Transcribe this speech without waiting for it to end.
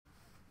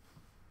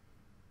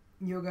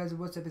Yo guys,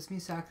 what's up? It's me,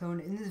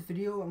 Cyclone. In this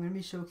video, I'm going to be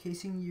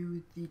showcasing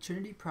you the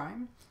Trinity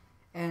Prime,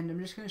 and I'm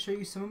just going to show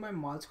you some of my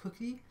mods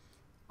quickly.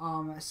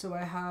 So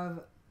I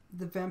have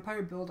the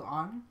vampire build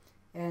on,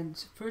 and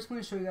first I'm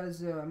going to show you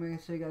guys. I'm going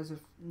to show you guys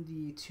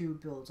the two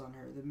builds on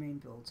her, the main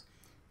builds.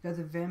 You got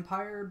the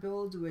vampire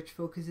build, which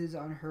focuses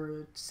on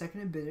her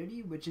second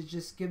ability, which is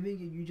just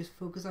you just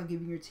focus on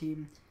giving your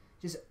team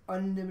just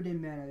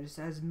unlimited mana, just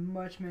as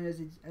much mana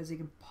as they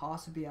can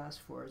possibly ask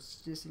for.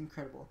 It's just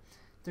incredible.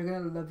 They're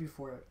gonna love you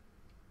for it.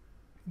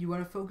 You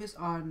want to focus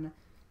on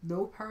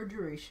low power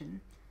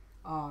duration.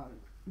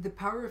 The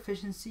power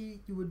efficiency,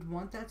 you would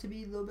want that to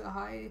be a little bit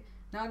high.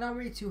 Not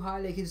really too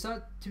high. Like, it's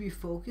not to be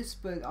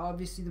focused, but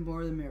obviously the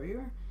more the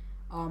merrier.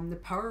 The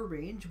power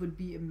range would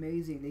be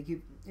amazing. Like,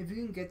 if you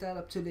can get that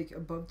up to like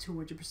above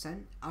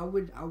 200%, I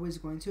was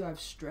going to. I have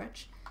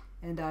stretch,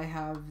 and I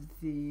have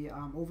the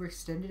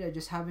overextended. I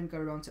just haven't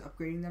got around to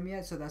upgrading them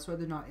yet, so that's why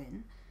they're not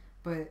in.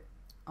 But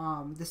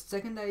the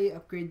second I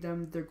upgrade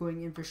them, they're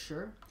going in for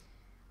sure.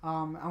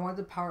 I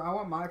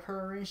want my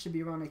power range to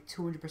be around like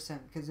 200%,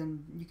 because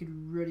then you could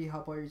really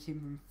help out your team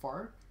from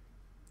far.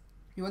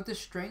 You want the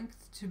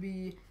strength to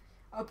be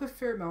up a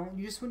fair amount.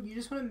 You just want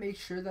to make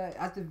sure that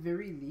at the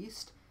very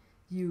least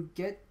you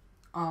get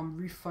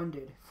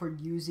refunded for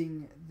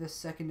using the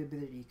second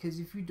ability. Because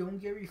if you don't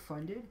get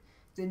refunded,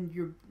 then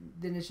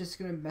it's just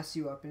gonna mess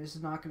you up, and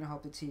it's not gonna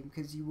help the team,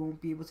 because you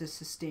won't be able to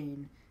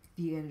sustain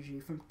the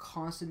energy from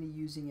constantly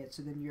using it.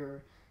 So then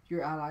your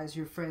allies,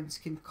 your friends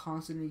can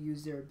constantly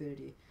use their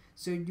ability.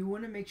 So you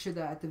want to make sure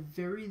that at the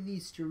very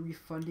least you're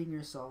refunding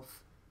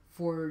yourself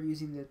for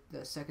using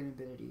the second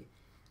ability.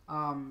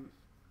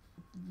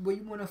 What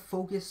you want to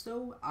focus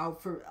though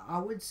I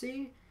would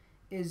say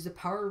is the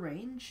power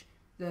range,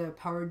 the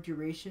power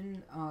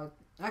duration.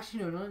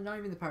 Actually no, not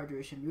even the power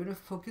duration. You want to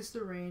focus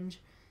the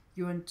range.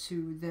 You want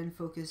to then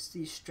focus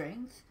the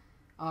strength.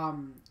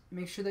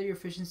 Make sure that your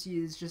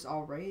efficiency is just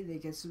alright.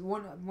 Like, it's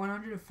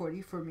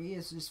 140 for me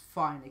is just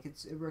fine. Like,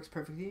 it works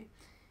perfectly.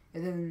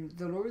 And then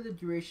the lower the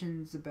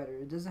duration, the better.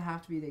 It doesn't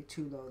have to be like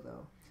too low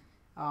though.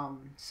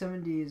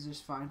 70 is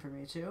just fine for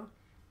me too.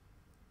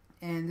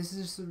 And this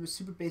is just a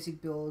super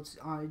basic build.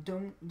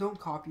 Don't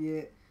copy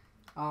it.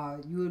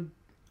 You would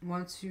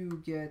want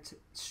to get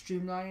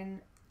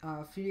streamline,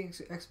 feeding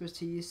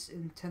expertise,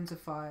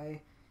 intensify,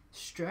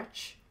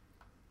 stretch,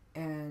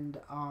 and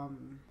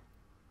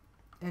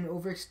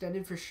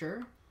overextended for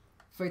sure.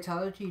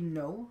 Vitality,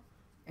 no.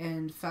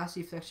 And fast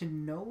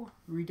deflection, no.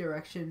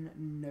 Redirection,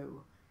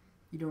 no.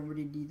 You don't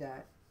really need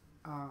that.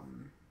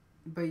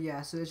 But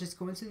yeah, so let's just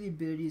go into the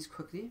abilities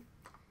quickly.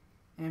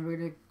 And we're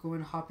going to go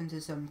and hop into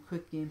some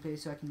quick gameplay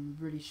so I can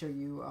really show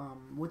you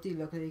what they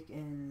look like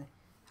and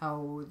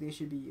how they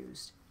should be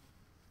used.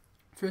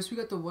 First, we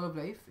got the Wall of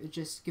Life. It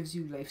just gives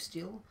you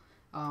lifesteal.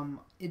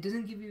 It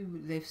doesn't give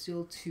you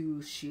lifesteal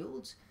to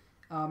shields.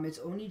 It's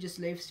only just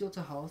lifesteal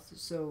to health.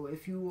 So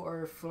if you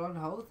are full on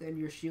health and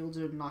your shields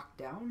are knocked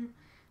down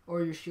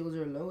or your shields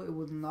are low, it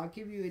will not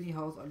give you any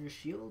health on your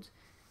shield.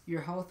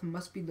 Your health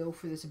must be low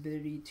for this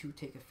ability to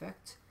take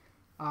effect.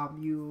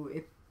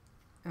 It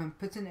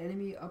puts an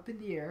enemy up in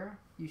the air,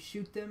 you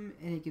shoot them,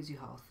 and it gives you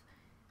health.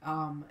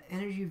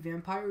 Energy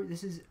Vampire,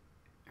 this is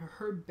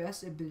her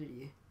best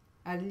ability.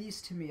 At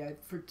least to me,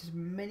 to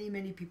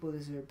many people,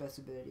 this is her best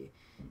ability.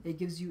 It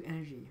gives you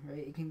energy,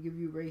 right? It can give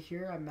you right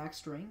here at max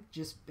strength,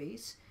 just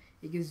base.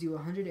 It gives you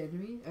 100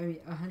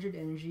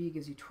 energy. It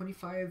gives you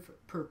 25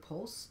 per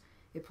pulse.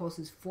 It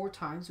pulses 4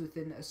 times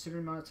within a certain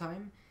amount of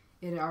time.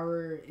 In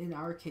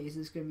our case,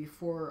 it's gonna be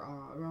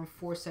around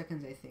 4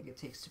 seconds. I think it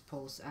takes to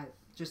pulse at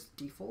just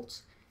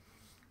default.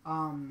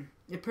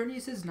 It pretty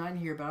says 9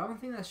 here, but I don't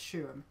think that's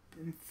true.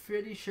 I'm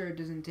pretty sure it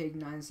doesn't take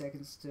 9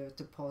 seconds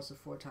to pulse it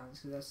 4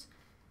 times. So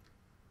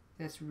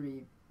that's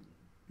really,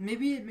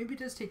 maybe it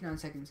does take 9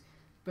 seconds,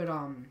 but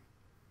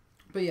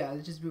yeah,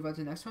 let's just move on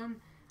to the next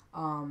one.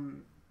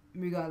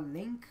 We got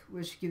Link,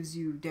 which gives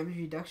you damage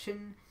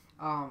reduction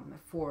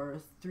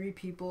for 3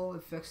 people,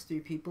 affects 3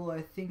 people.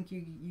 I think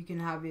you can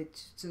have it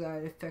so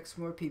that it affects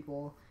more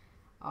people,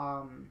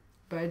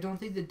 but I don't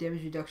think the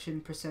damage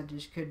reduction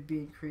percentage could be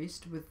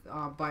increased with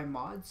by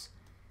mods.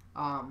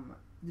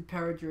 The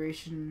power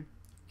duration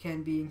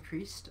can be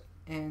increased,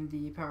 and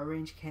the power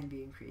range can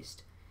be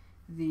increased.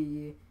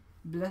 The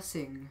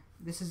Blessing,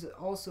 this is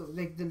also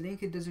like the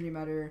Link, it doesn't really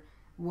matter.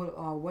 What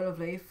of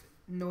Life,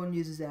 no one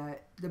uses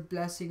that. The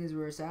Blessing is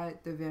where it's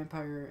at. The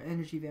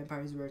Energy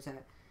Vampire is where it's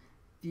at.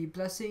 The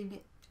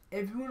Blessing,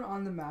 everyone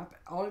on the map,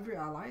 all of your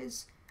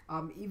allies,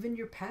 even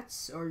your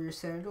pets or your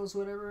sentinels,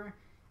 whatever,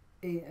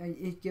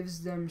 it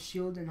gives them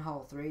shield and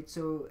health, right?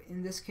 So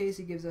in this case,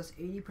 it gives us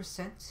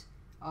 80%,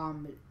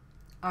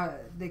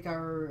 like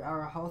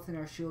our health and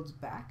our shields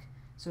back.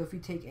 So if we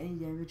take any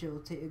damage, it'll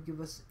give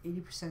us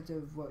 80%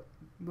 of what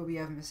we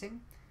have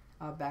missing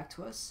back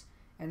to us.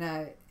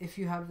 And if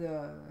you have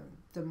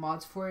the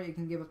mods for it, it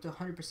can give up to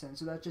 100%.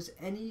 So that's just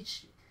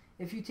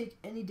if you take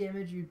any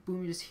damage, you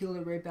just heal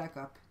it right back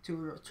up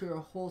to your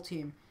whole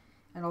team.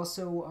 And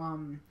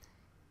also,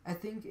 I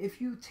think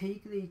if you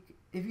take like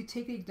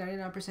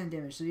 99%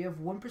 damage, so you have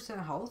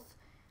 1% health,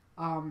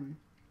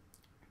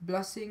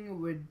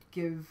 Blessing would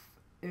give,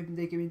 if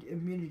they give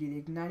immunity,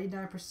 like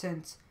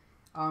 99%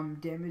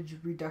 damage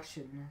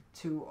reduction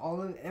to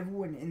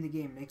everyone in the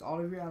game, like all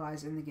of your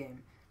allies in the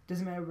game.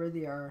 Doesn't matter where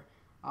they are,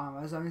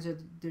 as long as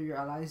they're your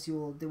allies, they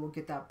will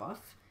get that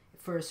buff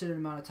for a certain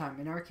amount of time.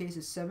 In our case,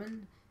 it's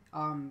 7.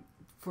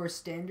 For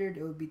standard,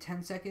 it would be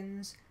 10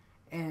 seconds,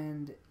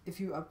 and if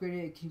you upgrade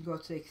it, it can go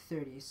up to like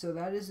 30. So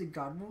that is the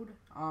God mode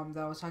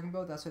that I was talking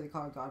about. That's why they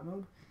call it God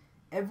mode.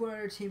 Everyone on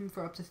our team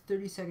for up to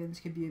 30 seconds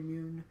can be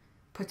immune,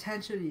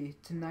 potentially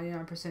to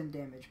 99%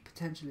 damage.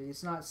 Potentially,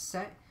 it's not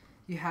set.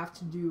 You have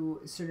to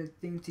do a certain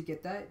thing to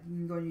get that. You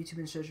can go on YouTube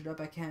and search it up.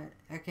 I can't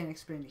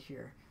explain it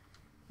here.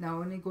 Now,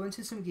 when I go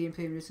into some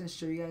gameplay, I'm just gonna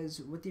show you guys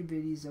what the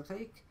abilities look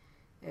like,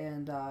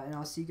 and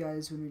I'll see you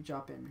guys when we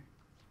drop in.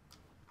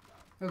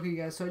 Okay,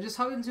 guys. So I just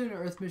hopped into an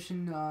Earth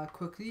mission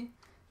quickly,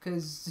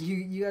 cause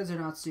you guys are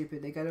not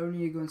stupid. Like, I don't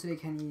need to go into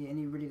like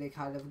any really like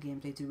high level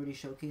gameplay to really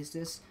showcase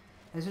this.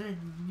 I just wanna,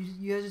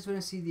 you guys just want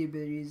to see the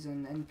abilities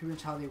and pretty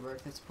much how they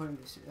work. That's the point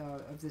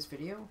of this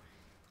video.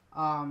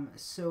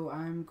 So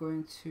I'm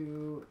going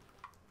to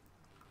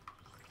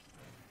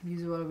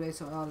use a lot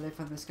of life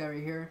on this guy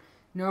right here.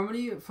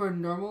 Normally, for a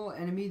normal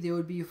enemy, they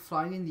would be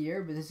flying in the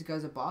air, but this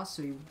guy's a boss,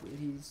 so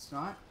he's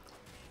not.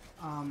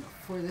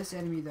 For this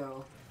enemy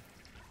though,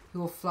 he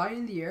will fly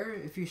in the air.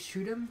 If you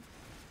shoot him,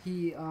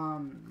 he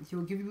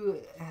will give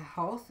you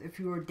health if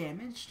you are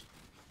damaged,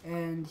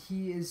 and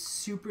he is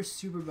super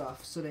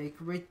buff. So like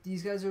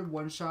these guys are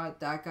one shot.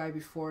 That guy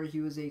before,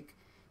 he was like,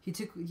 he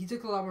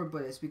took a lot more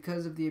bullets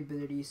because of the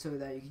ability, so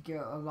that you could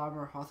get a lot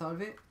more health out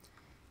of it.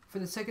 For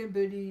the second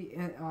ability,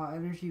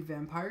 Energy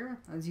Vampire,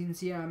 as you can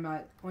see, I'm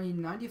at only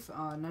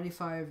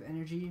 95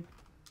 energy,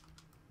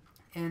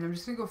 and I'm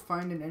just gonna go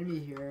find an enemy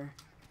here,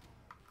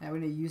 and I'm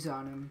gonna use it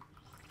on him,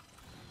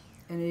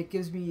 and it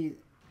gives me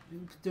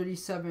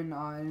 37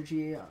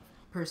 energy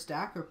per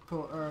stack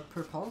or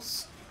per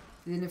pulse.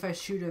 And then if I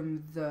shoot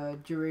him, the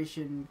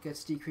duration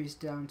gets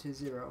decreased down to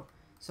 0.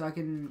 So I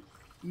can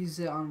use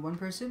it on one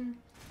person,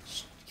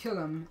 kill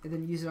him, and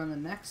then use it on the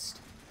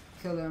next,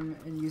 kill them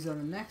and use it on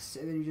the next,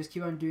 and then you just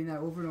keep on doing that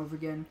over and over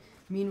again.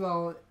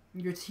 Meanwhile,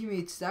 your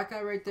teammates, that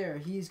guy right there,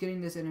 he's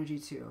getting this energy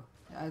too.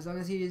 As long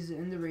as he is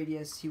in the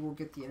radius, he will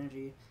get the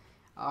energy.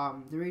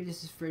 The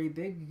radius is pretty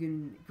big. You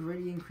can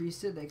greatly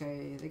increase it, like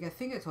I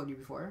think I told you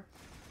before.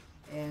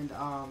 And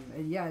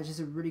yeah, it's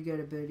just a really good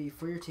ability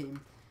for your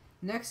team.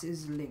 Next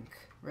is Link,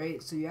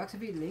 right? So you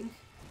activate Link,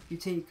 you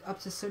take up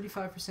to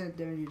 75%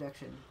 damage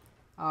reduction.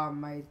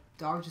 My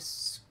dog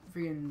just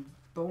freaking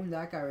boned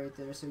that guy right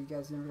there, so you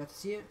guys never got to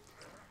see it.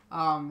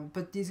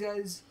 But these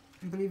guys,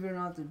 believe it or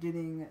not, they're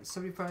dealing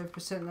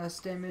 75% less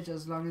damage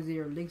as long as they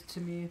are linked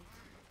to me.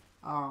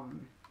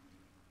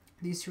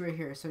 These two right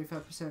here,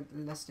 75%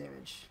 less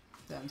damage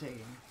that I'm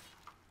taking.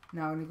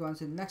 Now I'm gonna go on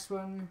to the next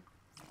one.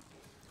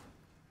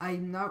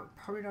 I'm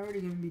probably not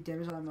really gonna be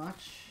damaged that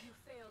much.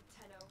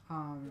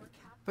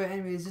 But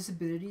anyways, this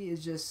ability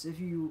is just, if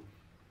you,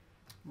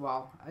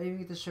 wow, I didn't even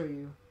get to show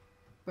you.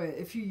 But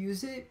if you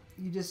use it,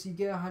 you get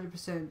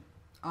 100%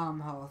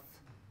 health.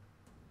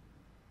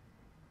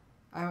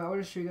 I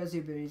want to show you guys the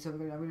ability, so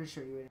I'm gonna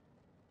show you it.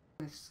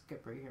 Let's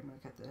skip right here. I'm gonna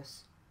cut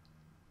this.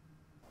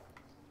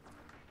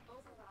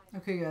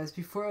 Okay, guys.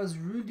 Before I was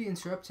rudely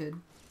interrupted,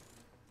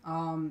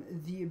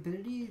 the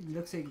ability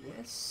looks like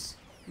this.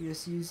 You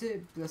just use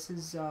it,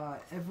 blesses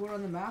everyone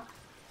on the map,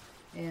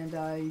 and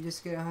you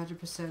just get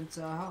 100%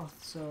 health.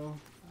 So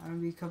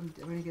I'm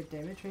gonna get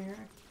damage right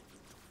here,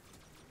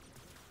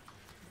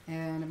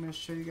 and I'm gonna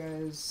show you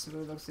guys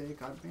what it looks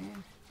like on me.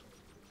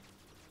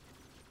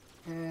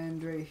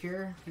 And right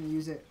here, I'm gonna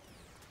use it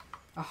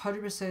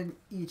 100%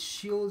 each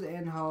shield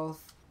and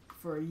health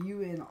for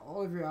you and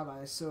all of your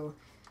allies. So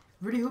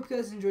really hope you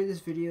guys enjoyed this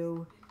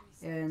video,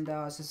 and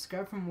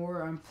subscribe for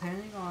more. I'm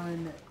planning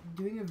on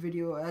doing a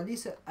video, at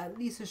least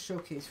a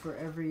showcase for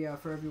every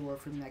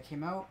Warframe that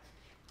came out.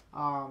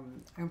 I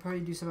can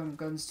probably do some on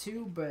guns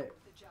too, but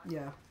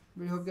yeah,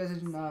 really hope you guys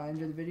enjoyed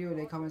the video.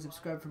 Like, comment,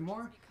 subscribe for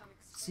more.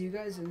 See you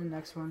guys in the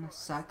next one.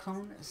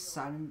 Cyclone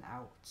signing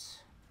out.